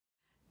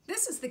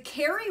This is the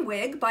Carrie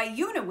Wig by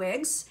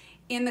Uniwigs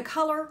in the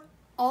color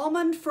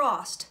Almond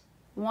Frost.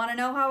 Want to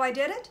know how I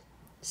did it?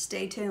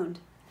 Stay tuned.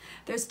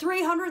 There's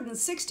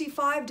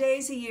 365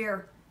 days a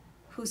year.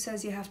 Who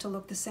says you have to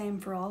look the same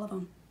for all of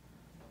them?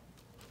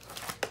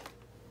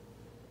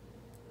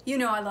 You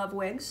know I love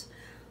wigs.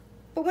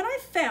 But when I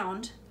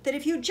found that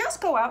if you just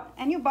go out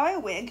and you buy a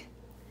wig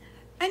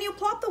and you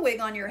plop the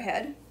wig on your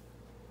head,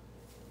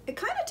 it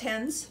kind of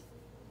tends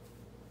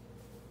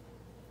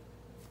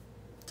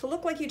to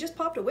look like you just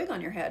popped a wig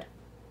on your head.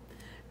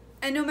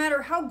 And no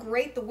matter how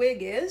great the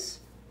wig is,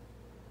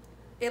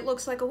 it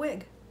looks like a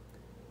wig.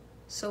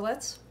 So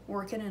let's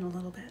work it in a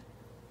little bit.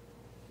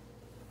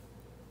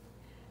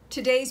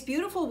 Today's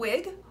beautiful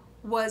wig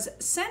was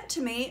sent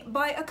to me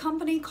by a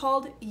company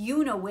called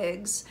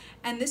Uniwigs,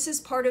 and this is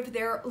part of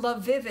their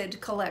LaVivid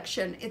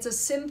collection. It's a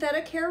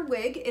synthetic hair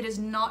wig. It is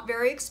not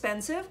very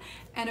expensive,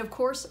 and of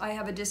course I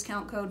have a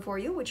discount code for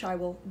you, which I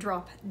will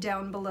drop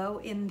down below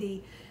in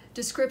the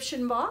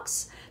description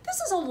box. This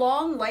is a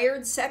long,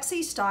 layered,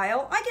 sexy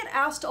style. I get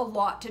asked a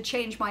lot to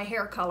change my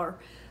hair color,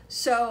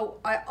 so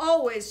I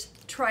always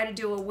try to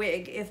do a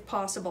wig if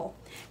possible.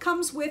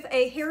 Comes with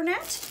a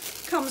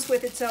hairnet, comes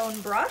with its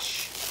own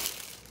brush,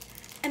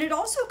 and it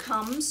also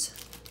comes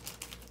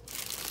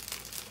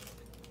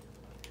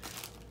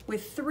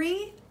with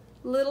 3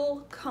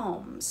 little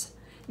combs.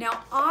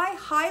 Now, I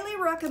highly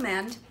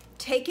recommend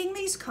taking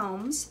these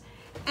combs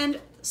and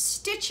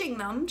stitching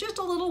them, just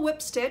a little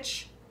whip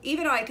stitch.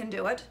 Even I can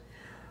do it.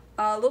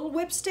 A little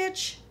whip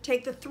stitch,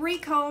 take the 3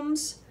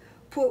 combs,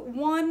 put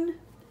 1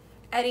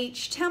 at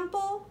each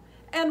temple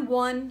and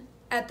 1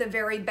 at the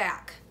very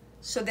back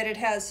so that it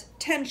has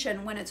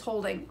tension when it's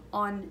holding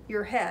on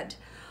your head.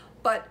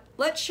 But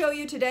let's show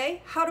you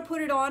today how to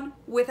put it on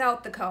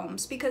without the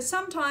combs, because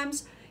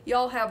sometimes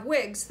y'all have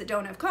wigs that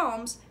don't have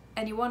combs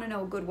and you want to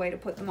know a good way to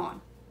put them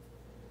on.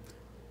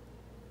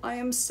 I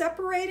am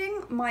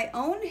separating my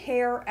own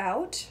hair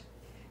out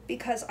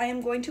because I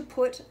am going to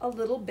put a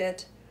little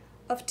bit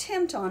of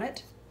tint on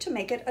it to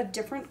make it a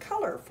different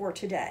color for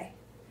today.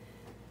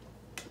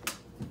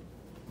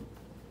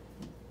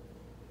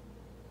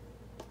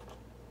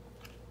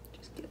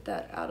 Just get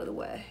that out of the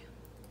way.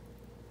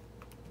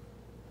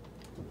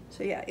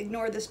 So yeah,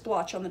 ignore this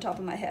blotch on the top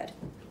of my head.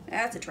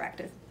 That's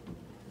attractive.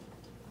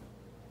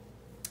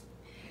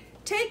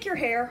 Take your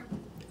hair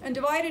and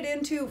divide it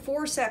into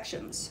 4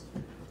 sections.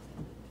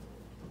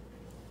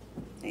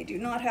 They do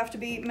not have to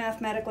be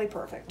mathematically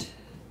perfect.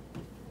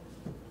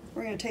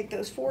 We're going to take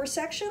those 4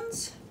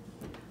 sections.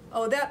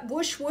 Oh, that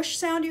whoosh whoosh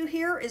sound you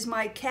hear is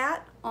my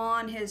cat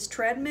on his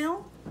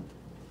treadmill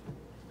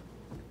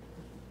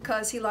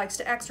because he likes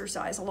to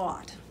exercise a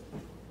lot.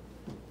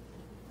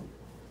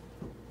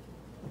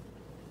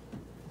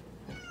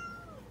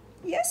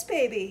 Yes,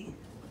 baby.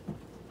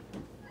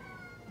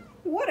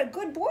 What a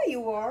good boy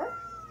you are.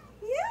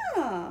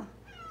 Yeah,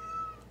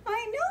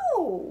 I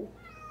know.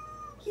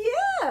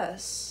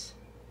 Yes.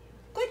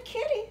 Good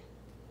kitty.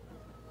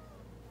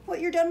 What,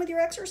 you're done with your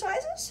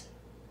exercises?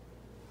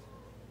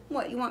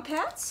 What, you want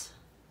pats?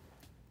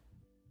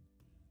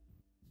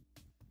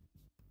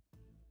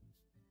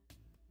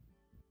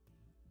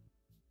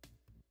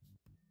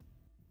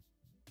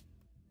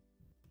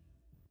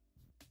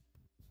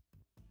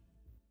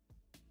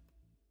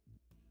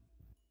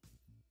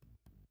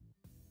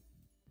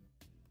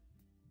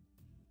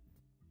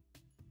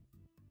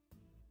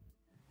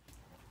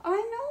 I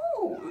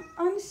know.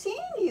 I'm seeing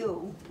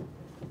you.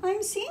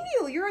 I'm seeing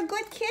you. You're a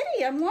good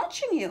kitty. I'm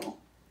watching you.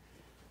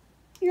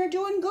 You're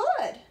doing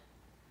good.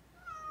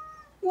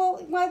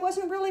 Well, I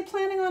wasn't really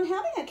planning on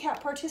having a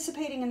cat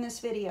participating in this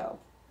video.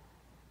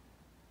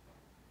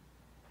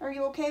 Are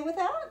you okay with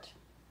that?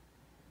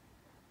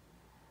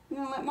 You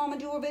gonna let Mama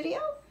do a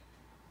video?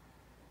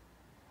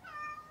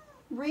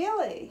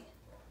 Really?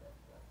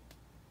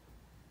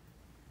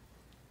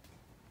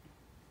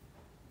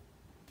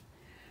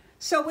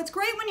 So what's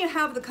great when you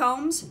have the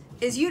combs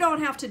is you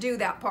don't have to do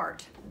that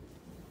part.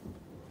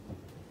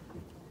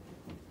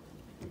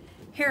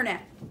 Hairnet.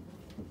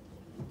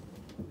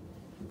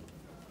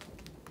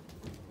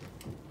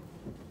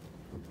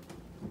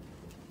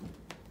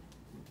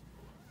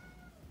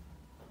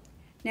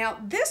 Now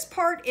this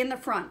part in the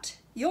front,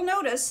 you'll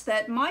notice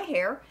that my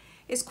hair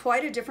is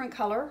quite a different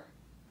color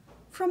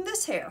from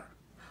this hair.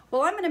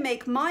 Well, I'm going to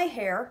make my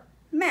hair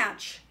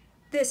match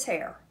this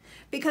hair,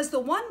 because the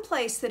one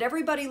place that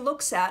everybody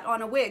looks at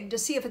on a wig to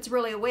see if it's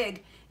really a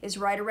wig is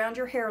right around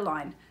your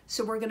hairline.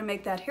 So we're going to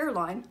make that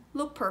hairline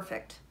look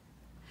perfect.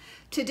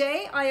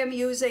 Today I am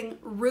using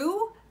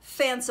Rue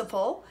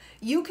Fanciful.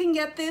 You can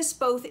get this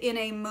both in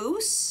a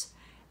mousse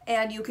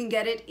and you can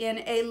get it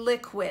in a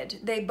liquid.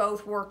 They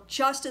both work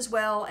just as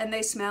well and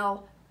they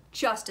smell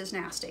just as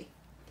nasty.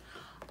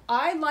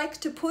 I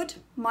like to put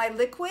my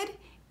liquid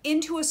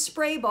into a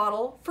spray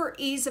bottle for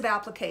ease of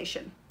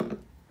application.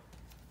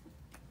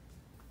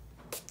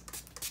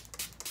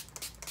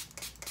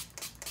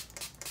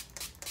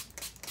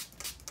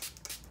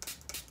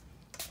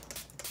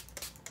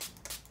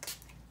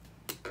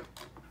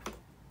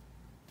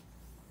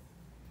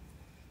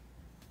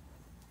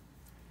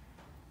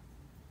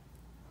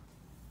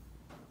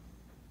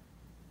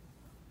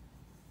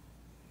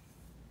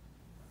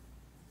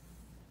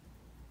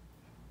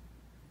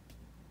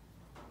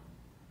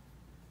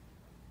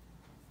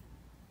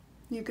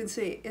 You can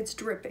see it's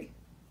drippy.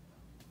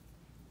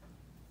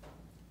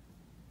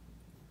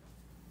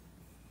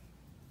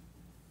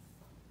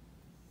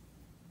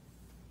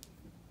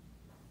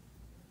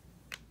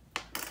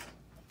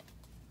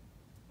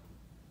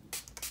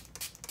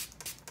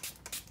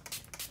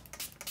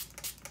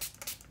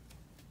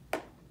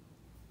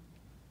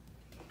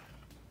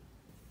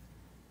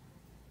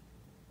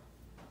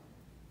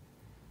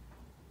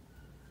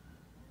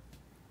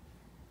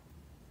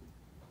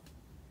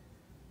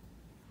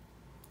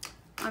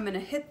 I'm going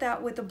to hit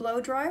that with a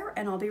blow dryer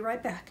and I'll be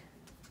right back.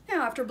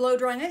 Now after blow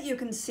drying it, you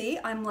can see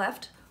I'm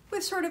left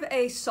with sort of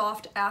a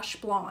soft ash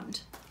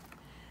blonde.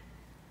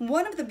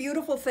 One of the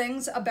beautiful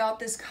things about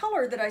this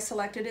color that I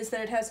selected is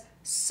that it has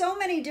so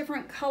many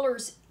different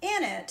colors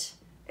in it,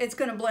 it's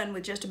going to blend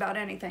with just about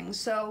anything.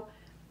 So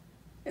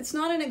it's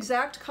not an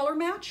exact color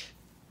match,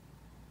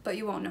 but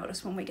you won't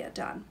notice when we get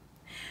done.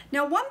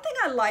 Now, one thing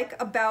I like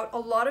about a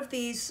lot of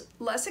these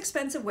less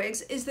expensive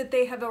wigs is that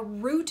they have a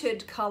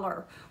rooted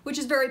color, which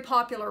is very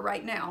popular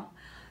right now.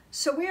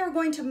 So we are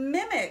going to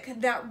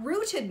mimic that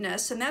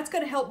rootedness, and that's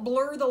going to help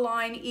blur the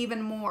line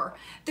even more.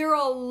 There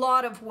are a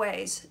lot of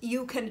ways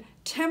you can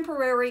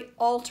temporarily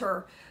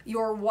alter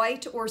your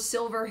white or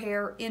silver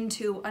hair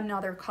into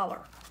another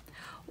color.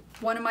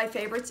 One of my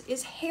favorites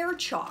is hair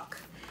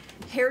chalk.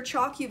 Hair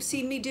chalk you've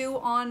seen me do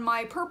on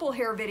my purple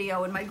hair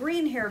video and my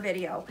green hair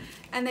video,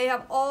 and they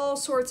have all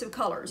sorts of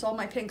colors. All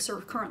my pinks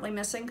are currently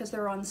missing because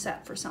they're on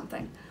set for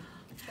something.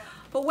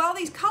 But while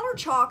these color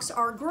chalks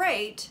are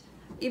great,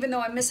 even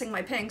though I'm missing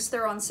my pinks,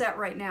 they're on set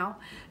right now,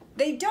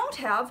 they don't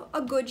have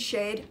a good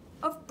shade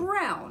of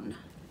brown.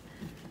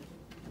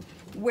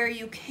 Where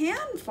you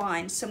can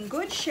find some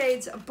good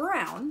shades of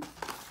brown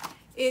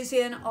is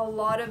in a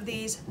lot of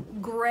these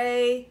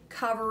gray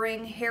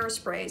covering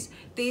hairsprays.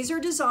 These are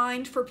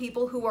designed for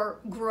people who are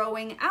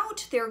growing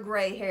out their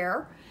gray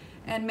hair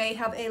and may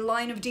have a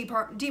line of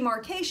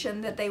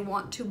demarcation that they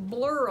want to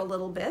blur a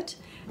little bit,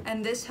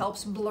 and this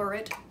helps blur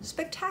it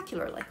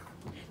spectacularly.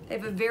 They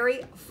have a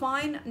very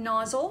fine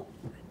nozzle,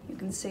 you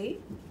can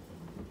see.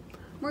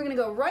 We're gonna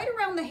go right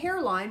around the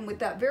hairline with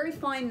that very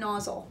fine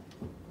nozzle.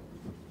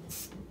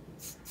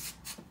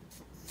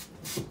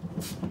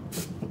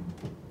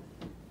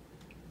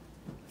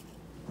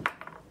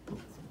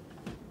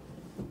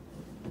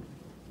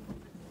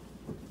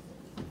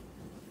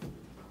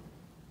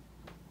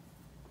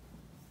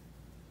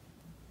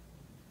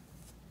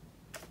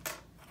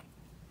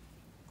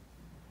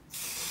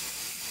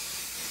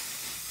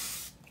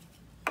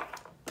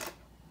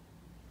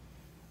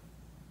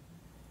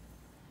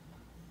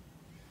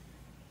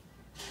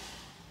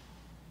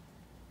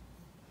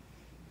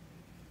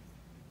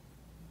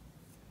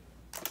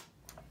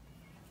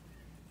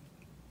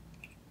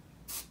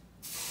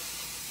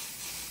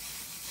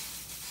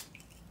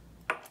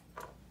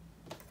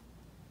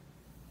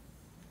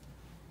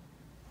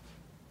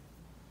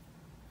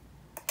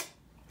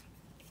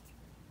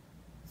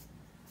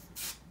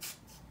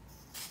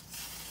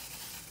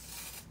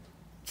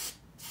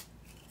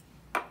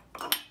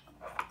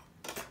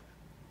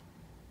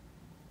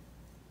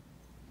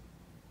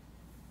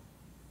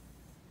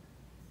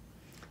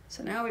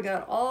 So now we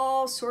got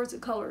all sorts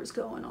of colors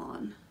going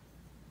on.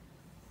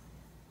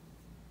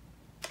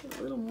 Get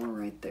a little more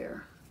right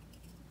there.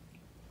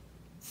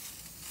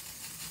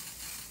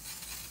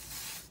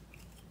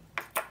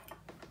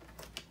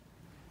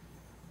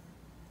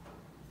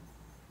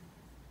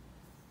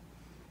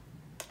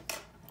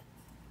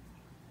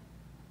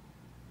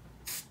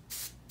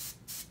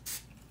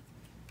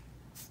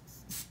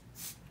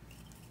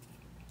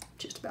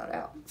 Just about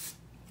out.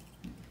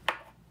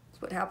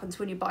 What happens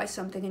when you buy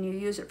something and you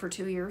use it for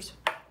 2 years.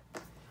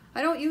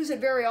 I don't use it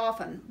very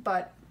often,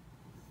 but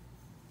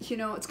you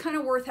know, it's kind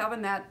of worth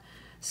having that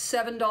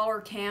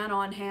 $7 can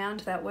on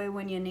hand. That way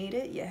when you need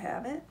it, you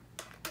have it.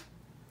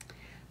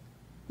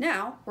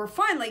 Now, we're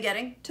finally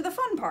getting to the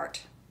fun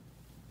part.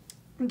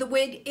 The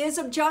wig is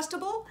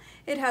adjustable.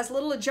 It has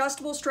little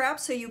adjustable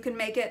straps so you can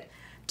make it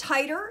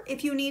tighter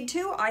if you need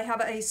to. I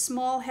have a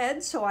small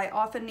head, so I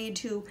often need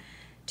to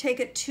take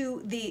it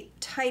to the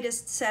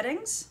tightest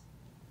settings.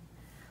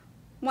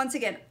 Once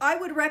again, I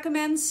would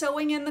recommend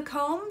sewing in the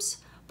combs,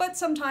 but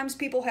sometimes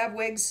people have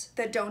wigs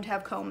that don't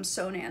have combs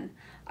sewn in.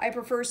 I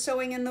prefer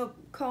sewing in the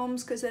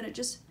combs because then it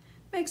just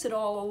makes it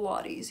all a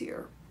lot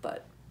easier.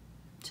 But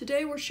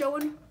today we're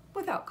showing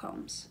without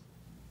combs.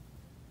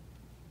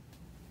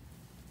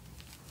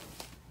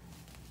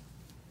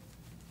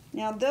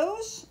 Now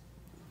those,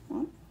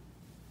 well,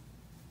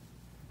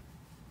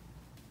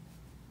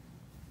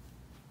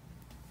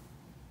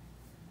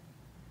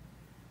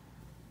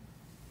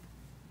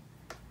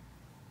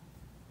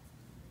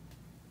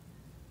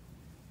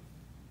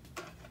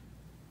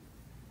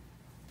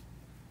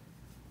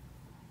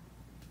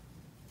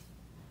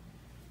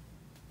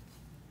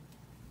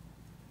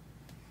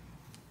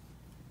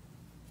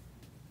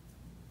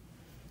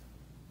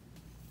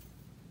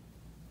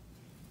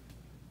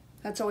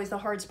 that's always the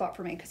hard spot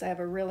for me because I have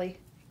a really,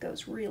 it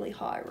goes really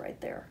high right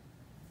there.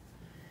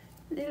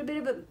 A little bit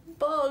of a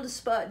bald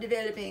spot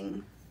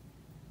developing.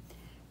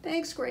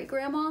 Thanks, Great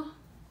Grandma.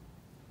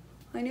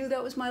 I knew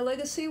that was my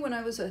legacy when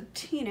I was a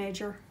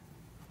teenager.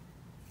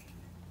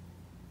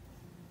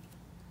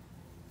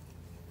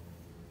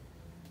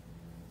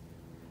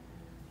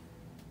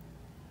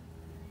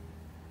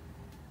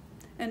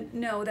 And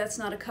no, that's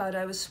not a cut.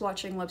 I was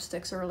swatching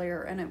lipsticks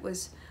earlier, and I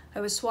was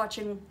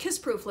swatching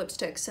kiss-proof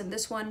lipsticks, and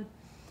this one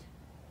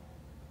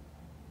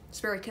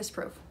is very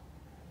kiss-proof.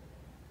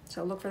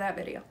 So look for that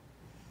video.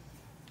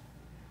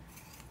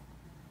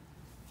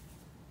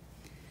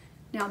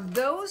 Now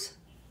those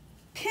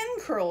pin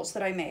curls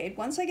that I made,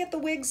 once I get the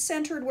wig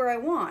centered where I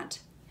want,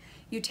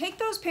 you take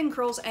those pin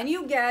curls and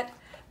you get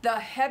the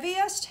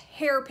heaviest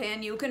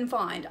hairpin you can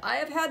find. I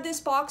have had this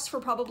box for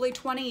probably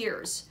 20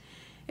 years.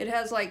 It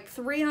has like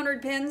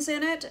 300 pins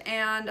in it,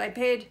 and I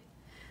paid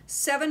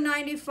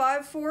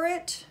 $7.95 for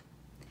it.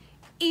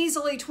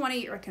 Easily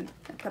 20, I can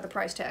put the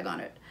price tag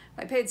on it.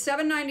 I paid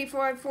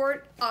 $7.95 for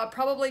it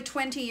probably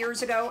 20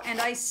 years ago,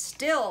 and I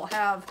still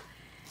have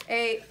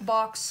a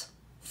box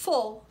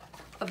full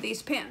of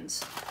these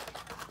pins.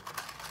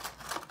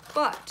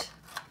 But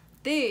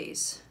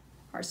these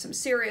are some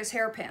serious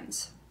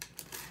hairpins.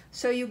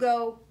 So you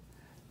go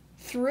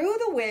through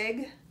the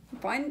wig,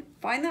 find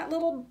that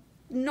little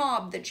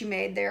knob that you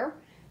made there,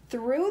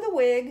 through the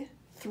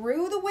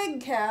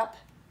wig cap,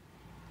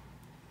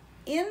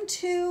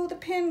 into the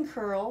pin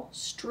curl,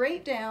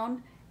 straight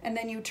down, and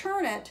then you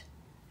turn it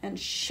and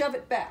shove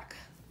it back.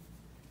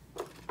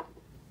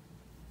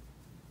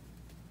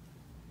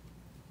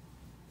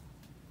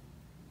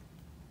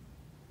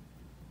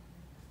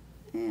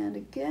 And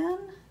again,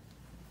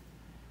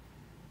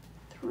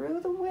 through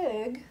the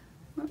wig,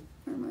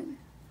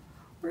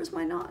 where's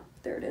my knot?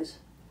 There it is.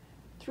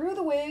 Through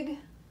the wig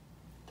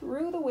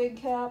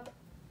cap,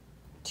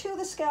 to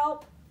the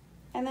scalp,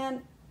 and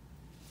then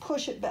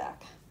push it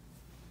back.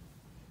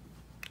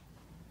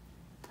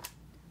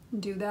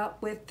 Do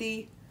that with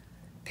the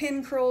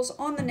pin curls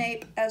on the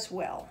nape as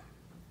well.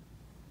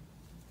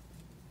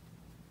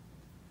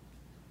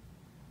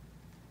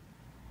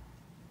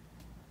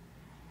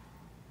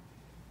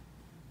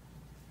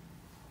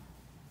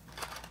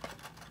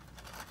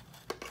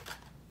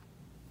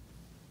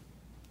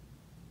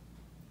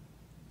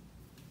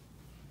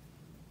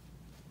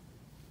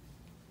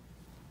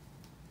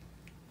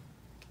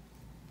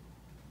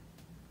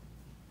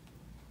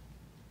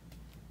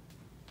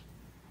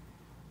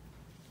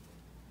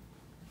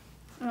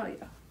 Oh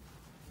yeah,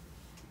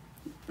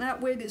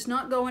 that wig is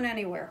not going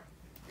anywhere.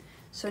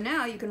 So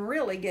now you can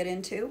really get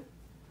into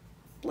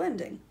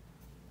blending.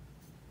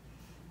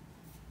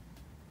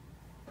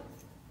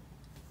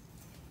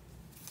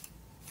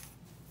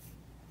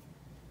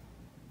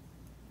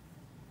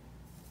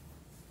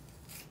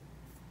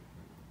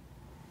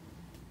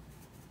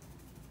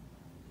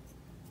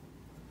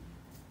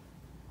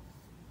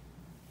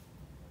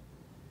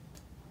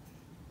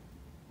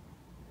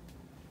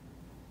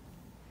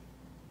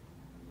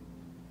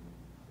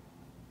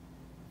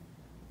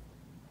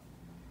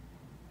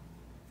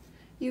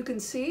 You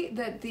can see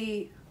that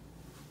the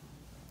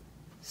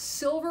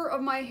silver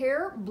of my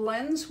hair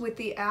blends with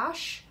the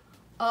ash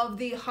of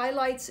the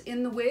highlights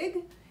in the wig.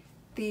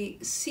 The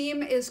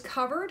seam is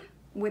covered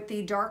with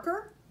the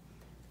darker.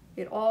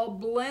 It all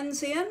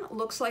blends in,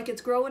 looks like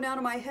it's growing out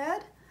of my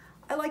head.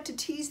 I like to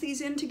tease these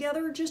in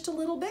together just a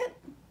little bit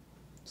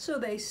so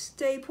they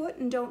stay put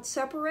and don't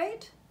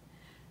separate.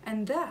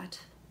 And that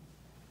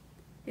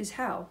is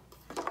how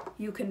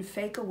you can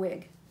fake a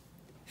wig.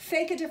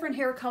 Fake a different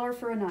hair color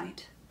for a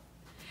night.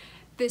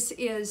 This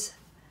is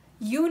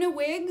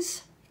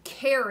Uniwigs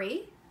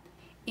Carrie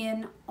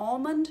in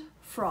Almond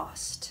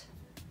Frost.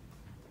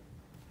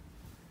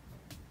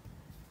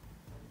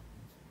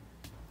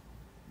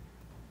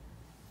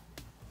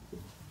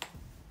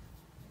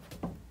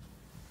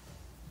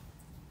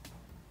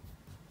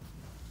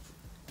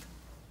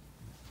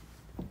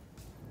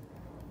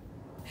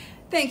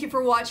 Thank you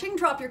for watching.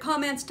 Drop your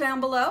comments down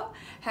below.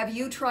 Have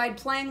you tried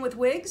playing with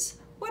wigs?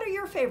 What are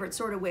your favorite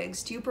sort of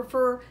wigs? Do you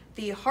prefer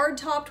the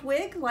hard-topped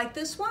wig like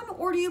this one,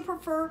 or do you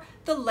prefer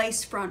the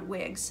lace front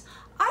wigs?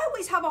 I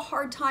always have a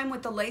hard time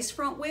with the lace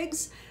front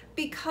wigs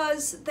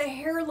because the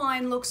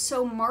hairline looks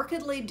so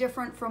markedly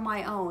different from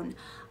my own.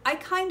 I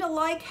kind of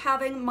like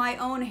having my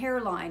own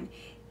hairline,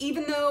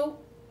 even though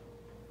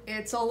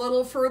it's a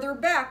little further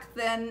back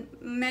than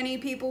many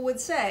people would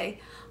say.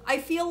 I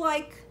feel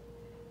like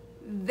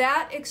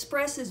that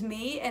expresses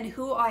me and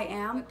who I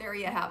am. But there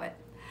you have it.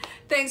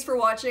 Thanks for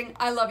watching.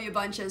 I love you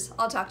bunches.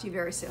 I'll talk to you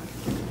very soon.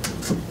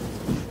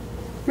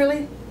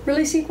 Really?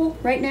 Really, sequel?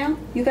 Right now?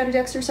 You got to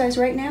exercise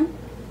right now?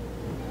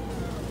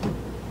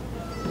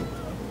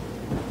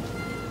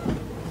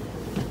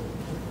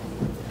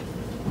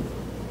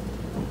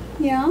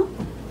 Yeah?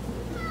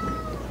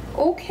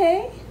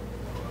 Okay.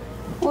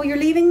 Oh, you're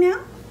leaving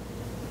now?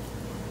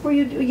 Or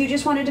you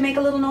just wanted to make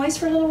a little noise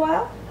for a little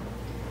while?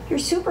 You're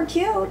super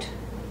cute.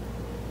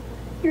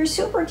 You're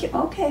super cute.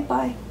 Okay,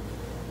 bye.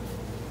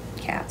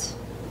 Cats.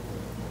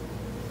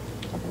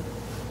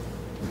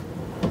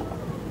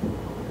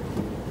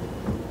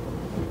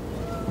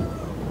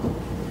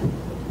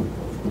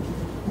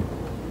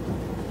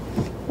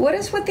 What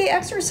is with the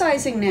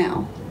exercising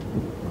now?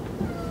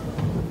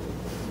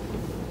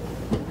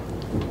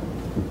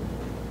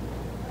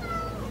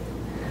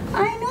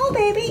 I know,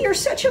 baby, you're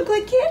such a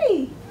good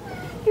kitty.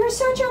 You're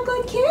such a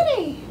good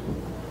kitty.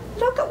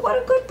 Look at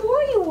what a good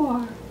boy you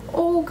are.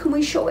 Oh, can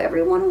we show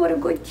everyone what a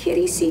good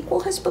kitty Sequel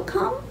has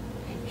become?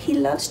 He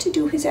loves to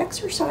do his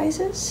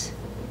exercises.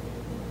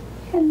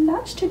 He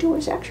loves to do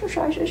his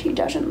exercises. He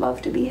doesn't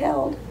love to be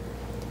held.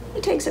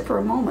 He takes it for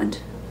a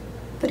moment,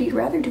 but he'd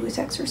rather do his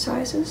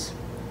exercises.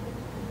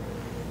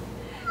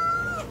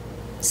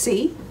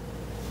 See?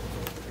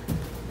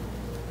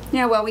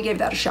 Yeah, well, we gave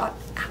that a shot.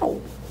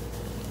 Ow.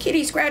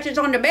 Kitty scratches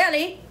on the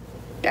belly.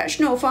 That's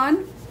no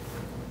fun.